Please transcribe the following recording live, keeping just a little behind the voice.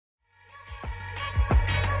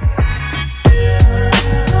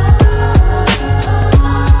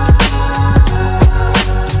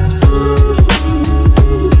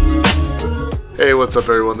what's up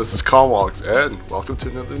everyone, this is Conwalks, and welcome to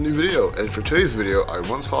another new video. And for today's video, I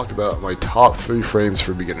want to talk about my top 3 frames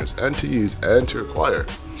for beginners and to use and to acquire.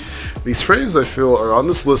 These frames I feel are on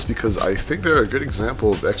this list because I think they're a good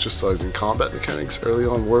example of exercising combat mechanics early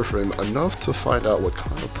on Warframe enough to find out what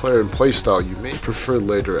kind of player and playstyle you may prefer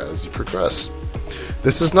later as you progress.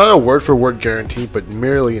 This is not a word-for-word guarantee, but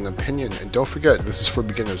merely an opinion, and don't forget, this is for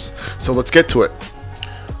beginners, so let's get to it.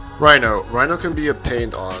 Rhino. Rhino can be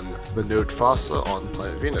obtained on the node Fossa on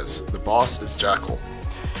planet Venus. The boss is Jackal.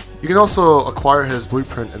 You can also acquire his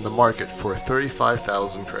blueprint in the market for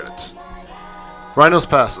 35,000 credits. Rhino's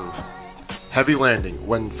passive. Heavy Landing.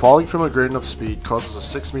 When falling from a great enough speed causes a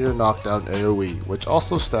 6 meter knockdown AoE, which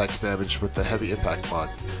also stacks damage with the heavy impact mod.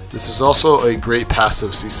 This is also a great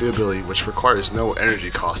passive CC ability which requires no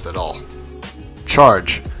energy cost at all.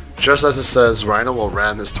 Charge. Just as it says, Rhino will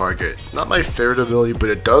ram his target. Not my favorite ability, but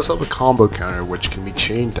it does have a combo counter which can be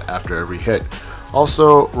chained after every hit.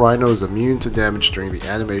 Also, Rhino is immune to damage during the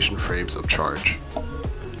animation frames of charge.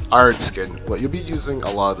 Iron Skin. What you'll be using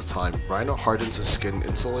a lot of the time, Rhino hardens his skin,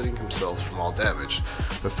 insulating himself from all damage.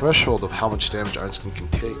 The threshold of how much damage Iron Skin can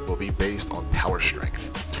take will be based on power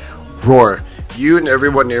strength. Roar. You and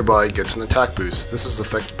everyone nearby gets an attack boost. This is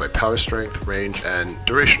affected by power strength, range, and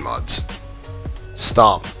duration mods.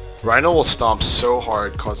 Stomp. Rhino will stomp so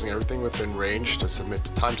hard, causing everything within range to submit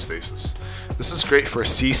to time stasis. This is great for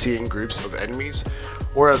CCing groups of enemies,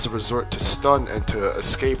 or as a resort to stun and to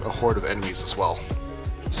escape a horde of enemies as well.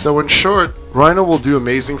 So in short, Rhino will do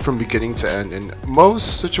amazing from beginning to end in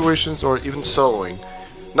most situations or even soloing.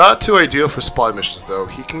 Not too ideal for spot missions though,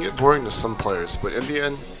 he can get boring to some players, but in the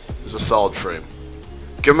end, is a solid frame.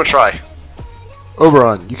 Give him a try.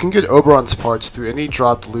 Oberon. You can get Oberon's parts through any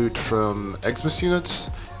dropped loot from Xmas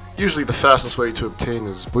units. Usually the fastest way to obtain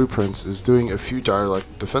his blueprints is doing a few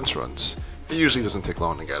direct defense runs. It usually doesn't take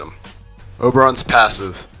long to get them. Oberon's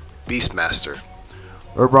passive, Beastmaster.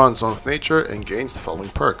 Oberon's one with nature and gains the following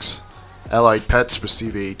perks. Allied pets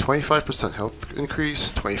receive a 25% health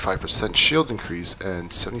increase, 25% shield increase, and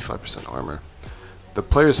 75% armor. The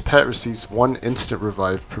player's pet receives 1 instant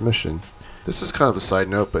revive per mission. This is kind of a side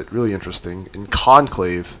note, but really interesting. In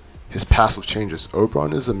Conclave, his passive changes.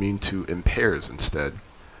 Oberon is immune to impairs instead.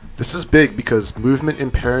 This is big because movement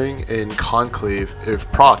impairing in Conclave,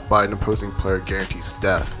 if procced by an opposing player, guarantees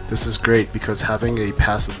death. This is great because having a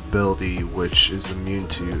passive ability which is immune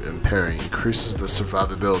to impairing increases the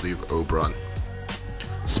survivability of Oberon.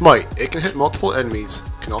 Smite. It can hit multiple enemies,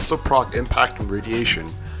 can also proc impact and radiation,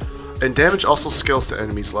 and damage also scales to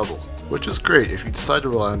enemy's level, which is great if you decide to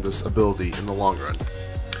rely on this ability in the long run.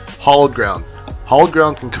 Hollowed Ground. Hollowed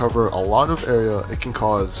Ground can cover a lot of area. It can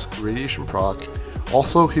cause radiation proc,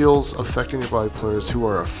 also heals affecting nearby players who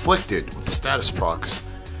are afflicted with status procs,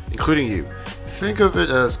 including you. Think of it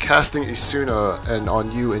as casting Isuna and on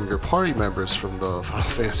you and your party members from the Final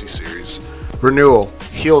Fantasy series. Renewal.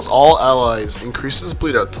 Heals all allies, increases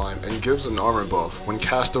bleed out time, and gives an armor buff when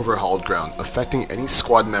cast over Hollowed Ground, affecting any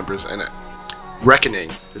squad members in it. Reckoning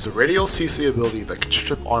is a radial CC ability that can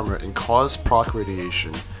strip armor and cause proc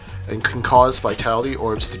radiation, and can cause vitality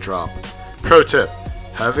orbs to drop. Pro tip.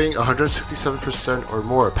 Having 167% or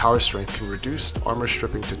more power strength can reduce armor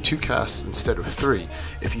stripping to 2 casts instead of 3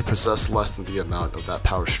 if you possess less than the amount of that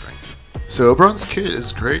power strength. So Oberon's kit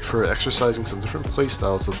is great for exercising some different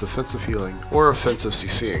playstyles of defensive healing or offensive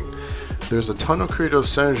CCing. There's a ton of creative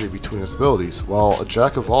synergy between his abilities, while a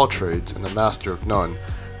jack of all trades and a master of none.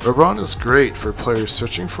 Oberon is great for players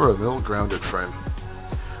searching for a middle-grounded frame.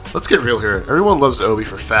 Let's get real here, everyone loves Obi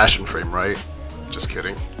for fashion frame, right? Just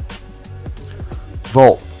kidding.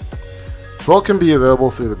 Volt. Volt can be available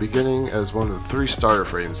through the beginning as one of the 3 starter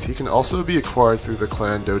frames. He can also be acquired through the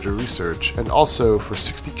Clan Dojo Research, and also for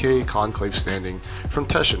 60k Conclave standing from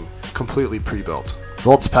Teshin, completely pre-built.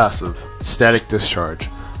 Volt's passive, Static Discharge.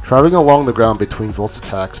 Traveling along the ground between Volt's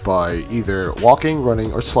attacks by either walking,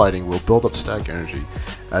 running, or sliding will build up static energy,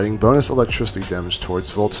 adding bonus electricity damage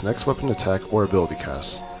towards Volt's next weapon attack or ability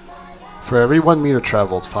cast. For every 1 meter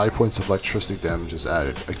traveled, 5 points of electricity damage is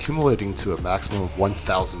added, accumulating to a maximum of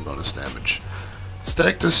 1000 bonus damage.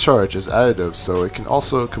 Static Discharge is additive, so it can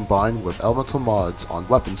also combine with elemental mods on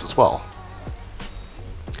weapons as well.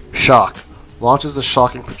 Shock. Launches a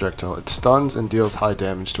shocking projectile. It stuns and deals high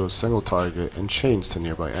damage to a single target and chains to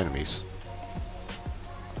nearby enemies.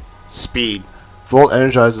 Speed. Volt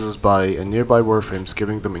energizes his body and nearby warframes,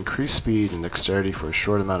 giving them increased speed and dexterity for a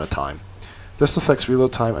short amount of time. This affects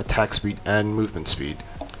reload time, attack speed, and movement speed.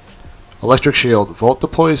 Electric Shield. Volt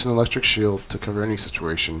deploys an electric shield to cover any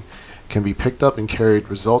situation. Can be picked up and carried,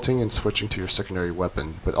 resulting in switching to your secondary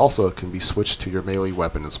weapon, but also can be switched to your melee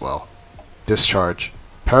weapon as well. Discharge.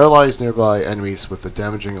 paralyze nearby enemies with a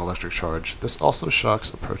damaging electric charge. This also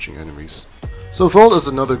shocks approaching enemies. So Volt is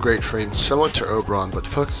another great frame similar to Oberon, but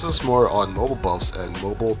focuses more on mobile buffs and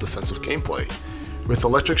mobile defensive gameplay, with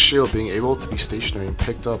Electric Shield being able to be stationary and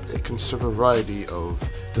picked up a considerable variety of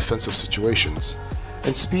defensive situations.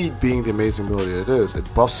 And Speed being the amazing ability it is,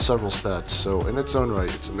 it buffs several stats, so in its own right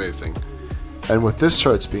it's amazing. And with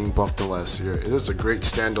discharge being buffed the last year, it is a great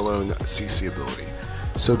standalone CC ability.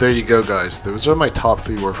 So there you go guys, those are my top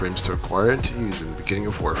 3 Warframes to acquire and to use in the beginning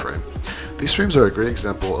of Warframe. These frames are a great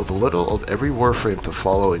example of a little of every Warframe to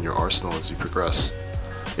follow in your arsenal as you progress.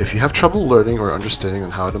 If you have trouble learning or understanding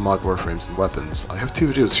on how to mod Warframes and weapons, I have 2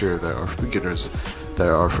 videos here that are for beginners that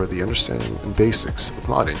are for the understanding and basics of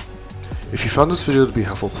modding. If you found this video to be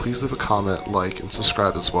helpful, please leave a comment, like, and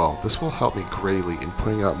subscribe as well. This will help me greatly in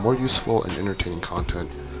putting out more useful and entertaining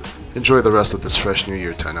content. Enjoy the rest of this fresh new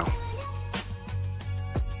year, Tenno.